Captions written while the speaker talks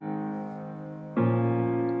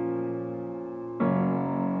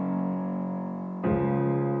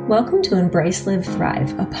Welcome to Embrace, Live,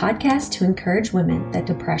 Thrive, a podcast to encourage women that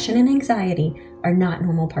depression and anxiety are not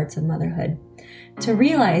normal parts of motherhood. To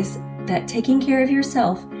realize that taking care of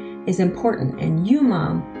yourself is important and you,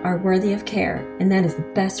 mom, are worthy of care, and that is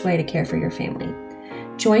the best way to care for your family.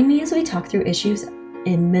 Join me as we talk through issues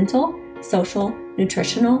in mental, social,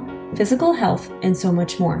 nutritional, physical health, and so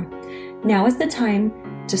much more. Now is the time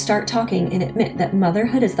to start talking and admit that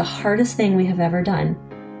motherhood is the hardest thing we have ever done,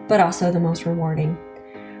 but also the most rewarding.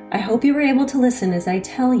 I hope you were able to listen as I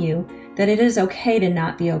tell you that it is okay to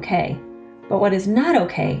not be okay, but what is not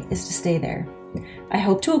okay is to stay there. I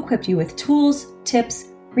hope to equip you with tools, tips,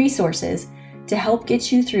 resources to help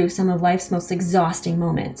get you through some of life's most exhausting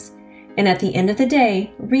moments. And at the end of the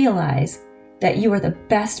day, realize that you are the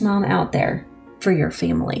best mom out there for your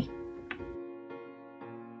family.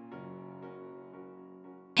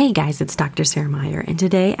 Hey guys, it's Dr. Sarah Meyer, and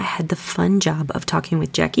today I had the fun job of talking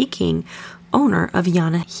with Jackie King, owner of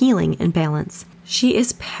Yana Healing and Balance. She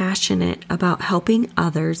is passionate about helping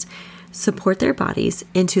others support their bodies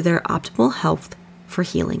into their optimal health for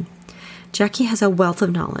healing. Jackie has a wealth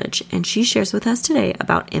of knowledge, and she shares with us today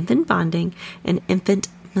about infant bonding and infant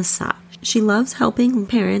massage. She loves helping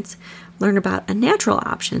parents learn about a natural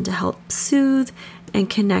option to help soothe and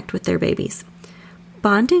connect with their babies.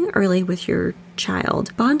 Bonding early with your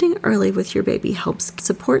baby helps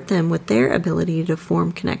support them with their ability to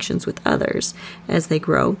form connections with others as they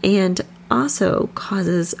grow, and also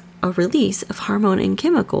causes a release of hormone and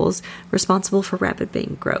chemicals responsible for rapid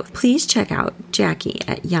baby growth. Please check out Jackie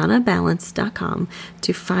at yanabalance.com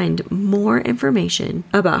to find more information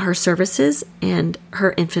about her services and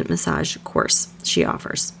her infant massage course she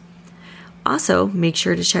offers. Also, make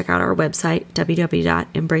sure to check out our website,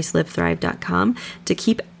 www.embracelivethrive.com, to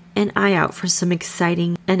keep an eye out for some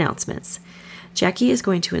exciting announcements. Jackie is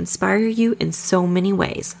going to inspire you in so many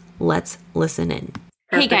ways. Let's listen in.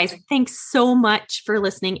 Hey guys, thanks so much for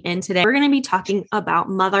listening in today. We're going to be talking about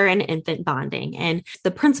mother and infant bonding and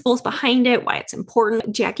the principles behind it, why it's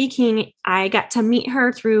important. Jackie King, I got to meet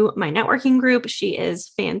her through my networking group. She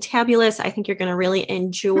is fantabulous. I think you're going to really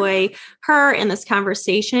enjoy her in this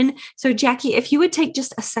conversation. So Jackie, if you would take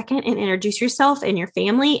just a second and introduce yourself and your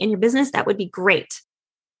family and your business, that would be great.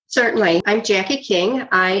 Certainly. I'm Jackie King.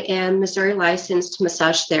 I am Missouri licensed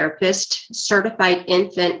massage therapist, certified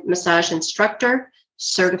infant massage instructor,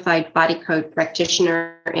 certified body code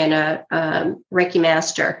practitioner, and a Reiki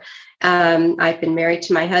master. I've been married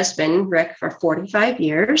to my husband, Rick, for 45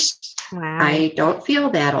 years. Wow. I don't feel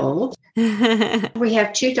that old. We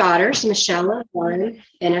have two daughters, Michelle,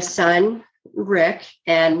 and a son, Rick,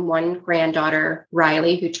 and one granddaughter,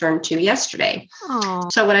 Riley, who turned 2 yesterday.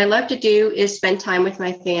 Aww. So what I love to do is spend time with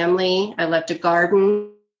my family. I love to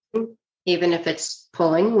garden, even if it's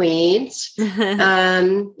pulling weeds.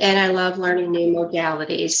 And I love learning new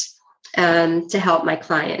modalities to help my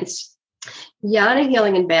clients. Yana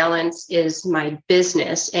Healing and Balance is my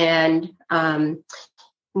business. And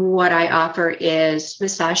what I offer is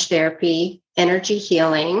massage therapy, energy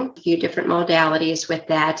healing, a few different modalities with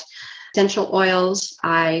that. Essential oils.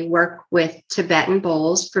 I work with Tibetan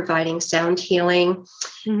bowls, providing sound healing.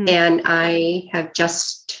 Mm-hmm. And I have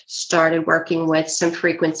just started working with some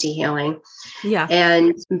frequency healing. Yeah.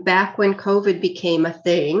 And back when COVID became a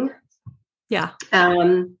thing,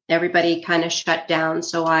 everybody kind of shut down.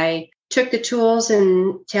 So I took the tools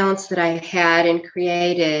and talents that I had and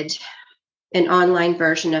created an online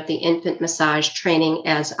version of the infant massage training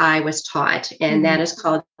as I was taught. And that is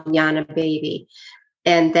called Yana Baby.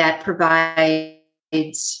 And that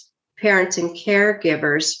provides parents and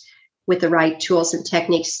caregivers with the right tools and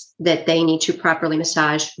techniques that they need to properly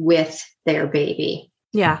massage with their baby.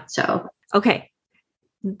 Yeah. So, okay.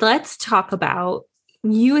 Let's talk about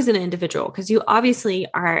you as an individual, because you obviously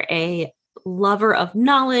are a lover of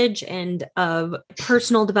knowledge and of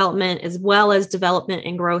personal development, as well as development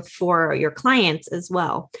and growth for your clients as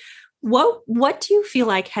well. What do you feel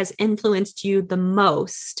like has influenced you the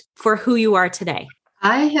most for who you are today?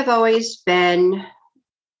 I have always been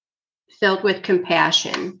filled with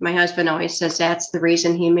compassion. My husband always says that's the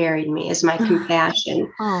reason he married me, is my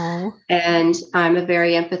compassion. Oh. And I'm a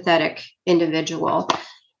very empathetic individual.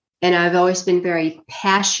 And I've always been very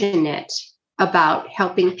passionate about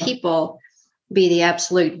helping people be the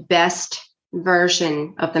absolute best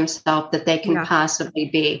version of themselves that they can possibly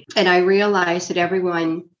be. And I realize that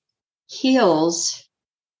everyone heals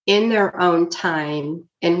in their own time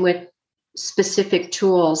and with specific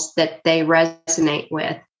tools that they resonate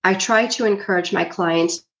with. I try to encourage my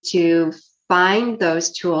clients to find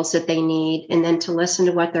those tools that they need and then to listen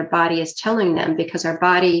to what their body is telling them, because our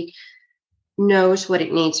body knows what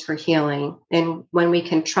it needs for healing. And when we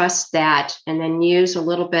can trust that and then use a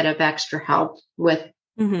little bit of extra help with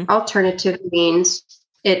alternative means,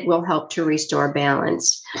 it will help to restore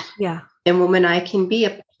balance. Yeah. And when I can be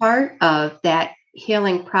a part of that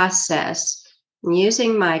healing process,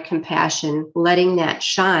 using my compassion, letting that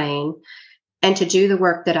shine, and to do the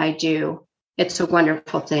work that I do, it's a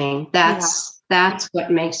wonderful thing. That's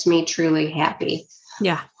what makes me truly happy.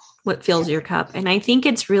 Yeah. What fills your cup. And I think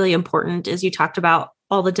it's really important, as you talked about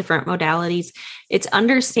all the different modalities, it's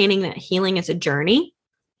understanding that healing is a journey.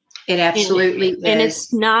 It absolutely is. And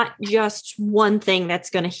it's not just one thing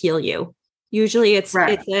that's going to heal you. Usually it's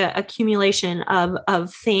an accumulation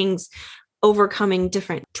of things, overcoming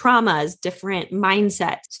different traumas, different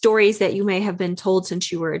mindset, stories that you may have been told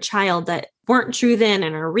since you were a child that weren't true then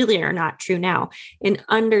and are not true now. And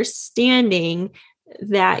understanding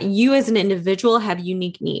that you as an individual have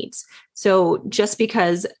unique needs. So just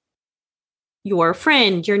because your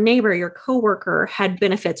friend, your neighbor, your coworker had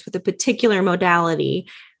benefits with a particular modality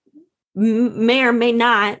may or may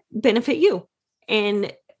not benefit you.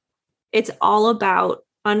 And it's all about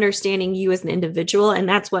understanding you as an individual. And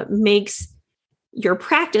that's what makes your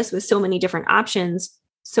practice with so many different options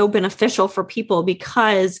so beneficial for people,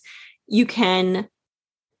 because you can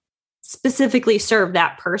specifically serve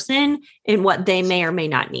that person in what they may or may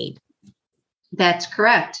not need. That's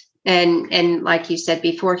correct. And like you said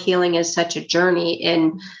before, healing is such a journey.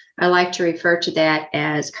 And I like to refer to that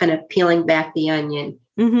as kind of peeling back the onion.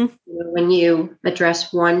 When you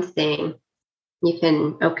address one thing, you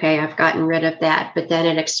can, okay, I've gotten rid of that, but then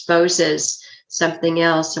it exposes something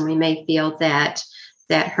else. And we may feel that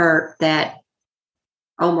hurt, that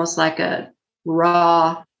almost like a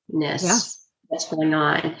rawness that's going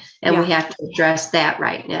on. And we have to address that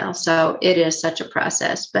right now. So it is such a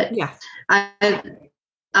process, but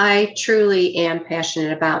I truly am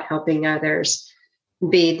passionate about helping others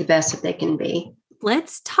be the best that they can be.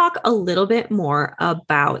 Let's talk a little bit more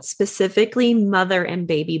about specifically mother and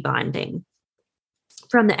baby bonding.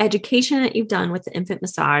 From the education that you've done with the infant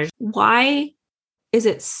massage, why is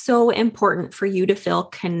it so important for you to feel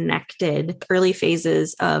connected early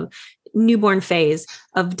phases of newborn phase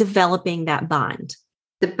of developing that bond?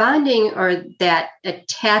 The bonding or that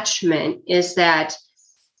attachment is that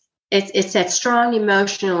it's that strong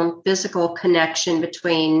emotional and physical connection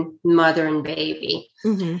between mother and baby.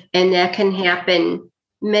 And that can happen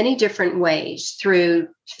many different ways, through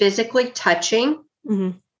physically touching.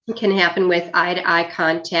 It can happen with eye-to-eye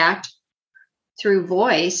contact, through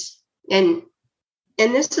voice. And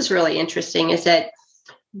this is really interesting, is that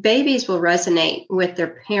babies will resonate with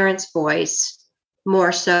their parents' voice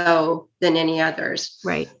more so than any others.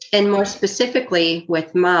 Right. And more specifically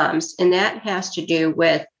with moms. And that has to do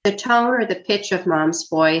with the tone or the pitch of mom's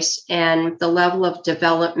voice and the level of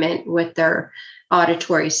development with their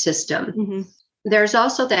auditory system. There's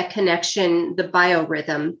also that connection, the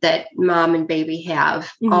biorhythm that mom and baby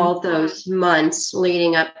have all those months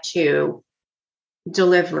leading up to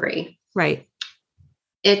delivery. Right.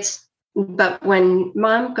 But when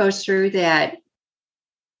mom goes through that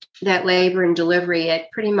labor and delivery, it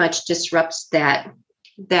pretty much disrupts that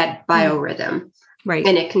biorhythm. Right.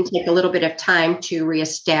 And it can take a little bit of time to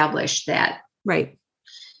reestablish that. Right.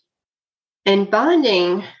 And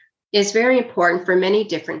bonding is very important for many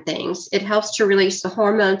different things. It helps to release the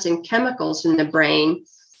hormones and chemicals in the brain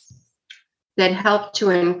that help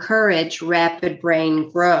to encourage rapid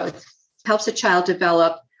brain growth. It helps a child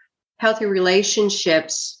develop healthy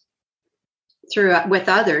relationships with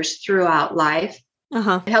others throughout life.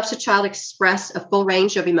 It helps a child express a full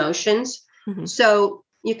range of emotions. So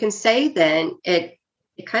you can say then it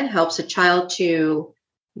kind of helps a child to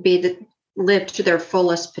live to their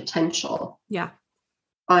fullest potential. Yeah.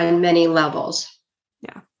 On many levels.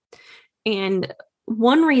 Yeah. And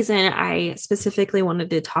one reason I specifically wanted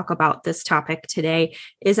to talk about this topic today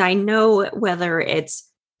is I know whether it's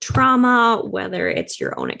trauma, whether it's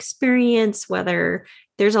your own experience, whether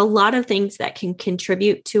there's a lot of things that can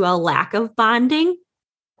contribute to a lack of bonding.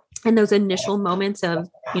 And those initial moments of,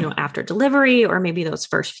 after delivery, or maybe those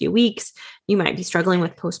first few weeks, you might be struggling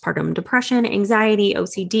with postpartum depression, anxiety,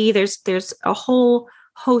 OCD. There's a whole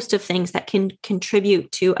host of things that can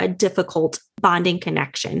contribute to a difficult bonding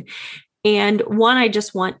connection. And one, I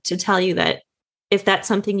just want to tell you that if that's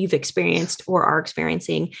something you've experienced or are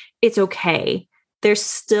experiencing, it's okay. There's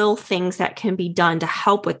still things that can be done to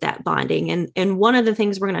help with that bonding. And one of the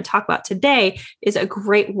things we're going to talk about today is a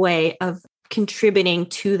great way of contributing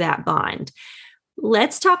to that bond.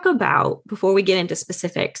 Let's talk about, before we get into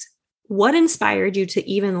specifics, what inspired you to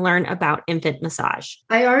even learn about infant massage?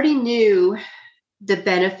 I already knew the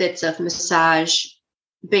benefits of massage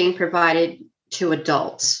being provided to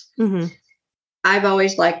adults. Mm-hmm. I've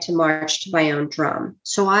always liked to march to my own drum.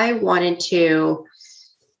 So I wanted to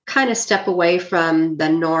kind of step away from the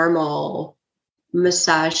normal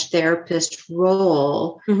massage therapist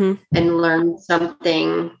role Mm-hmm. and learn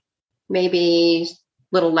something maybe a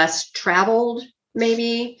little less traveled,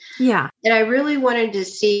 maybe. Yeah. And I really wanted to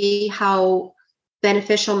see how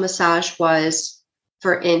beneficial massage was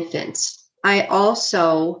for infants. I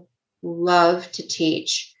also love to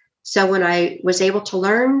teach. So when I was able to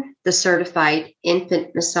learn the certified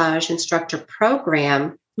infant massage instructor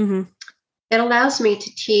program, Mm-hmm. it allows me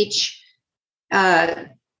to teach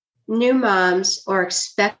new moms or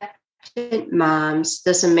expectant moms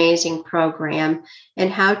this amazing program and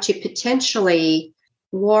how to potentially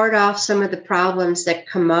ward off some of the problems that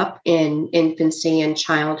come up in infancy and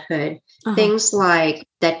childhood. Uh-huh. Things like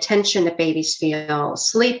that tension that babies feel,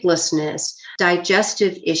 sleeplessness,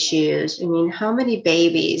 digestive issues. I mean, how many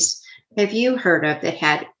babies have you heard of that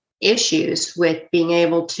had issues with being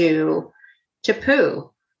able to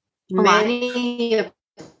poo? Many of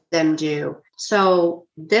them do. So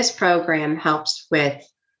this program helps with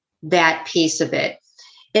that piece of it.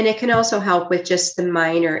 And it can also help with just the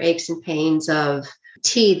minor aches and pains of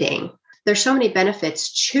teething. There's so many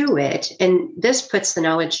benefits to it. And this puts the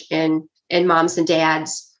knowledge in moms and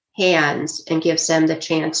dads' hands and gives them the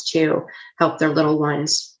chance to help their little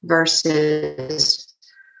ones versus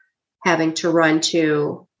having to run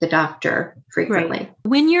to the doctor frequently. Right.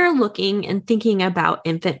 When you're looking and thinking about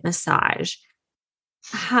infant massage,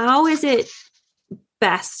 how is it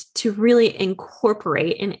best to really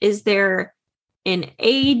incorporate? And is there an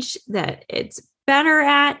age that it's better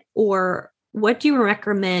at, or what do you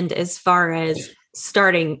recommend as far as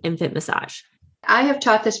starting infant massage? I have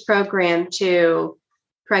taught this program to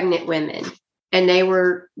pregnant women, and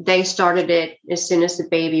they started it as soon as the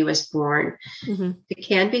baby was born. Mm-hmm. It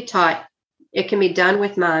can be taught. It can be done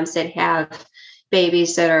with moms that have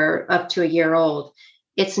babies that are up to a year old.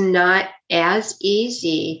 It's not as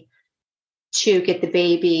easy to get the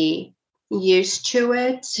baby used to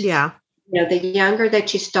it. Yeah. You know, the younger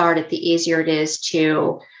that you start it, the easier it is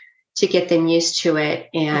to get them used to it.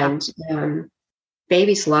 And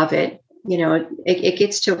babies love it. You know, it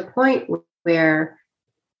gets to a point where,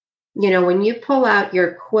 you know, when you pull out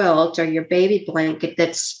your quilt or your baby blanket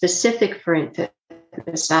that's specific for infant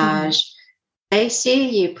massage, they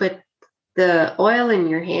see you put the oil in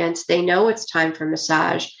your hands. They know it's time for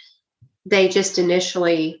massage. They just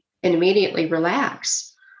initially and immediately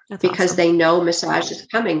relax. That's because awesome. They know massage is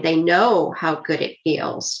coming. They know how good it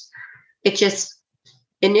feels. It just,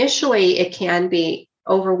 initially, it can be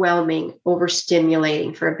overwhelming,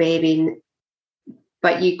 overstimulating for a baby,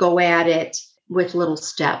 but you go at it with little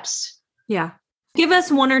steps. Yeah. Give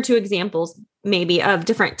us one or two examples, maybe, of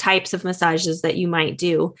different types of massages that you might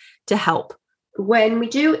do to help. When we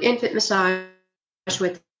do infant massage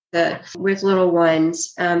with little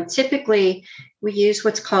ones, typically we use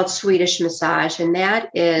what's called Swedish massage, and that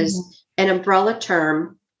is an umbrella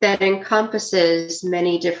term that encompasses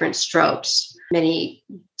many different strokes, many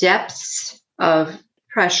depths of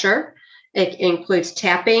pressure. It includes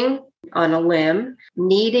tapping on a limb,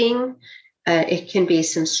 kneading. It can be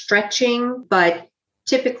some stretching, but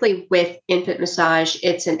typically with infant massage,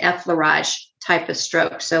 it's an effleurage type of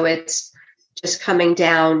stroke. So it's just coming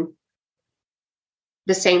down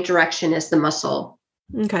the same direction as the muscle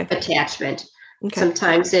attachment. Okay.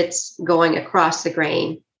 Sometimes it's going across the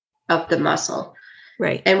grain of the muscle.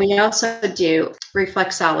 Right. And we also do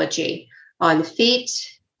reflexology on the feet,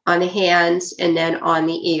 on the hands, and then on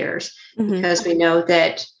the ears, because we know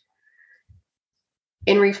that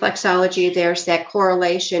in reflexology, there's that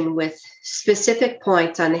correlation with specific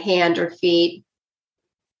points on the hand or feet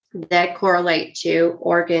that correlate to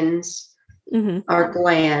organs or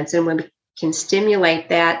glands. And when we can stimulate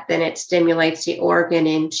that, then it stimulates the organ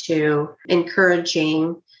into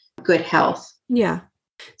encouraging good health. Yeah.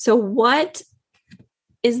 So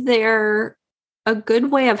is there a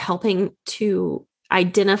good way of helping to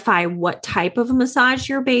identify what type of massage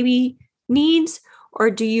your baby needs, or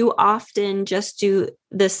do you often just do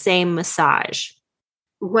the same massage?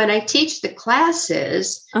 When I teach the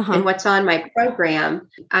classes and what's on my program,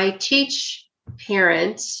 I teach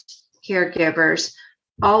parents, caregivers,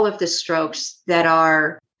 all of the strokes that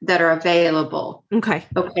are available. Okay.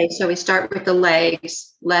 So we start with the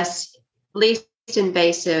legs, least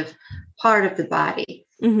invasive part of the body.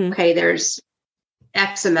 Okay. There's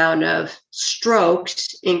X amount of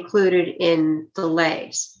strokes included in the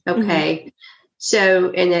legs. Okay.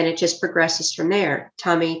 So, and then it just progresses from there.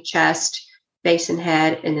 Tummy, chest, face and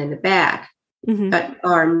head, and then the back.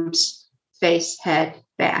 Arms, face, head,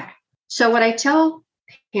 back. So what I tell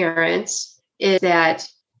parents is that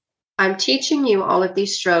I'm teaching you all of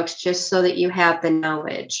these strokes just so that you have the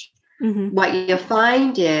knowledge. Mm-hmm. What you'll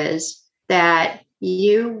find is that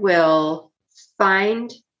you will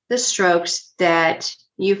find the strokes that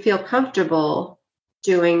you feel comfortable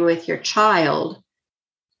doing with your child,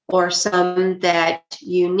 or some that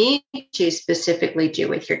you need to specifically do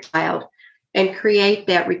with your child, and create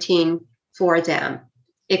that routine for them.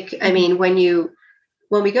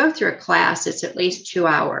 When we go through a class, it's at least 2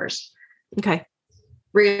 hours. Okay.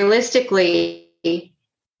 Realistically,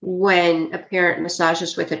 when a parent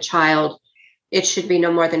massages with a child, it should be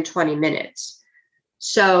no more than 20 minutes.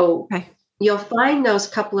 So You'll find those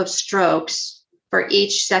couple of strokes for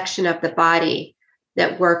each section of the body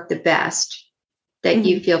that work the best, that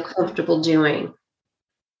you feel comfortable doing,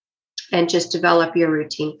 and just develop your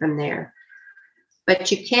routine from there.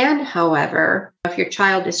 But you can, however, if your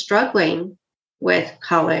child is struggling with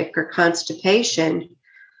colic or constipation,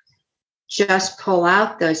 just pull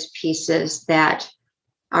out those pieces that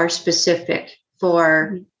are specific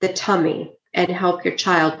for the tummy and help your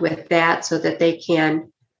child with that so that they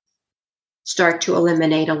can start to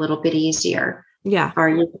eliminate a little bit easier. Yeah. Or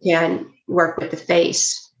you can work with the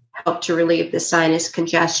face, help to relieve the sinus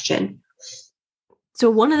congestion. So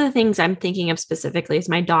one of the things I'm thinking of specifically is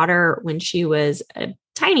my daughter, when she was a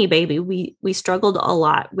tiny baby, we struggled a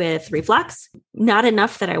lot with reflux. Not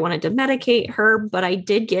enough that I wanted to medicate her, but I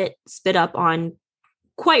did get spit up on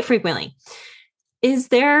quite frequently. Is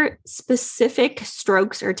there specific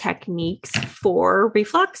strokes or techniques for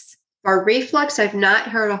reflux? For reflux, I've not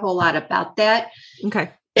heard a whole lot about that. Okay.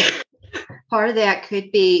 Part of that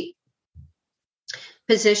could be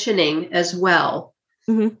positioning as well.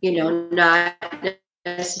 Mm-hmm. Not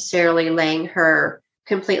necessarily laying her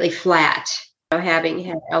completely flat, having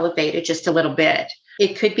her elevated just a little bit.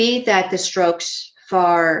 It could be that the strokes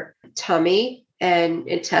for tummy and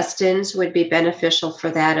intestines would be beneficial for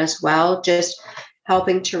that as well, just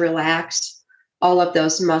helping to relax all of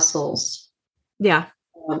those muscles. Yeah.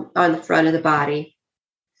 On the front of the body.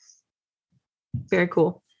 Very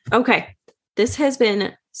cool. Okay. This has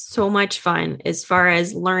been so much fun as far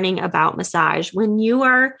as learning about massage. When you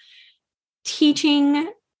are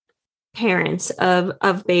teaching parents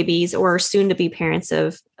of babies or soon to be parents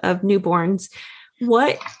of newborns,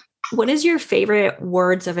 what is your favorite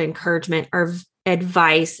words of encouragement or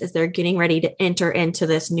advice as they're getting ready to enter into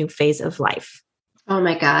this new phase of life? Oh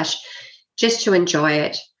my gosh, just to enjoy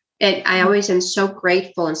it. And I always am so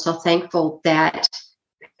grateful and so thankful that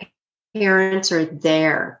parents are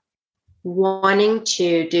there wanting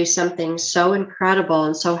to do something so incredible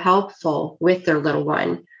and so helpful with their little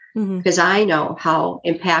one, because I know how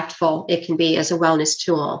impactful it can be as a wellness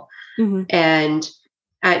tool. Mm-hmm. And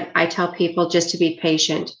I tell people just to be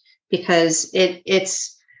patient, because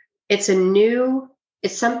it's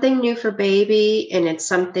something new for baby, and it's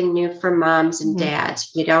something new for moms and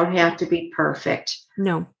dads. You don't have to be perfect.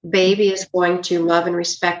 No. Baby is going to love and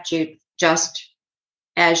respect you just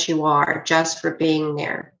as you are, just for being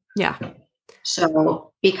there. Yeah.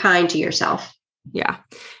 So be kind to yourself. Yeah.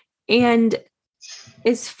 And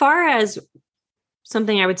as far as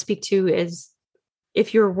something I would speak to is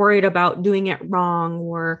if you're worried about doing it wrong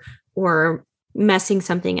or messing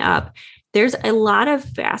something up, there's a lot of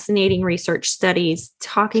fascinating research studies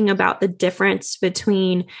talking about the difference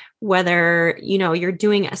between whether, you're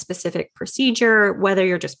doing a specific procedure, whether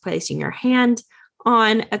you're just placing your hand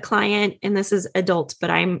on a client, and this is adults,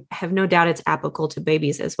 but I have no doubt it's applicable to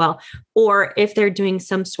babies as well, or if they're doing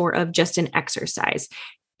some sort of just an exercise.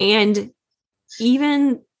 And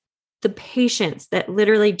even the patients that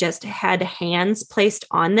literally just had hands placed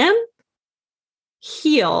on them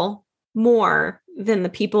heal more than the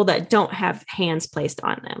people that don't have hands placed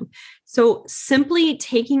on them. So simply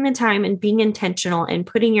taking the time and being intentional and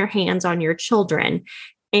putting your hands on your children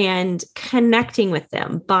and connecting with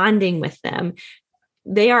them, bonding with them,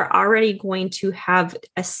 they are already going to have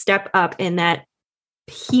a step up in that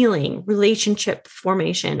healing, relationship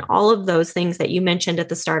formation, all of those things that you mentioned at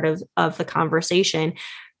the start of the conversation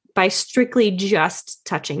by strictly just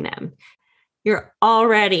touching them. You're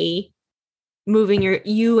already moving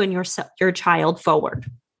you and your child forward.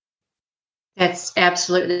 That's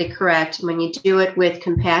absolutely correct. When you do it with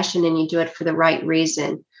compassion and you do it for the right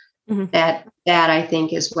reason, that I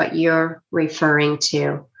think is what you're referring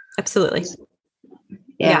to. Absolutely.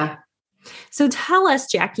 Yeah. So tell us,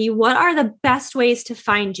 Jackie, what are the best ways to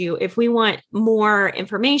find you if we want more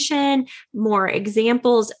information, more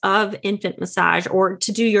examples of infant massage, or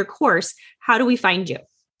to do your course? How do we find you?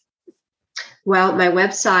 Well, my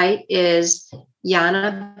website is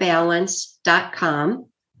yanabalance.com.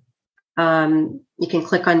 You can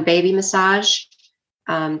click on baby massage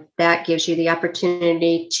that gives you the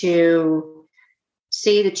opportunity to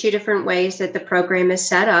see the 2 different ways that the program is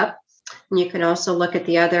set up. And you can also look at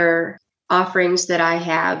the other offerings that I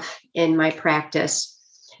have in my practice.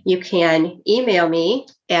 You can email me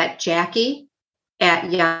at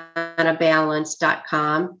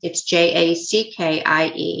Jackie@janabalance.com. It's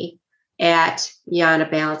JACKIE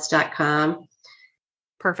 @janabalance.com.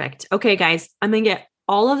 Perfect. Okay, guys, I'm going to get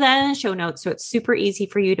all of that in the show notes. So it's super easy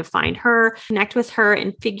for you to find her, connect with her,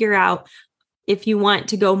 and figure out if you want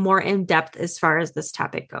to go more in depth as far as this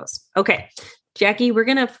topic goes. Okay, Jackie, we're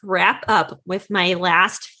going to wrap up with my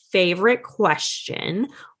last favorite question.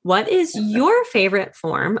 What is your favorite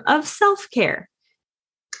form of self-care?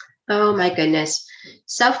 Oh my goodness.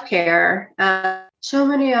 Self-care. So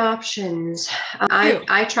many options.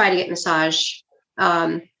 I try to get massage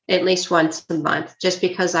at least once a month, just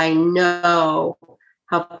because I know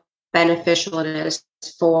how beneficial it is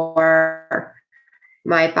for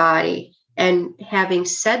my body. And having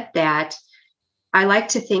said that, I like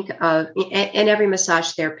to think of, and every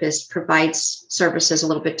massage therapist provides services a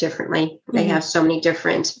little bit differently. They have so many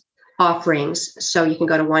different offerings. So you can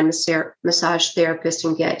go to one massage therapist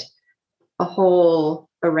and get a whole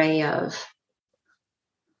array of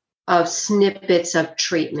snippets of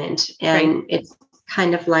treatment. And it's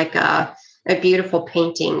kind of like a beautiful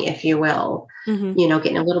painting, if you will,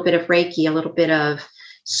 getting a little bit of Reiki, a little bit of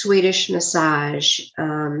Swedish massage,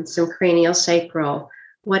 some cranial sacral,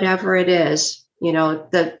 whatever it is.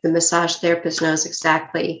 The massage therapist knows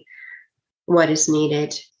exactly what is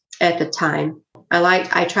needed at the time.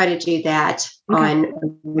 I try to do that on a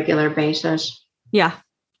regular basis. Yeah,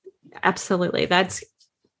 absolutely. That's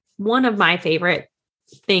one of my favorite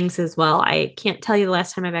things as well. I can't tell you the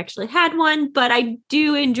last time I've actually had one, but I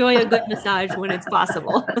do enjoy a good massage when it's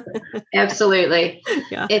possible. Absolutely.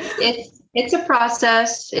 Yeah. It's a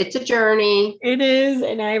process. It's a journey. It is.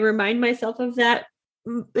 And I remind myself of that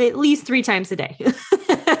at least 3 times a day.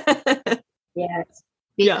 Yes.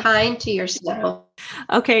 Be kind to yourself.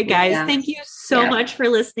 Okay, guys, thank you so much for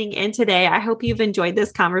listening in today. I hope you've enjoyed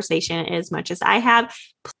this conversation as much as I have.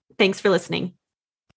 Thanks for listening.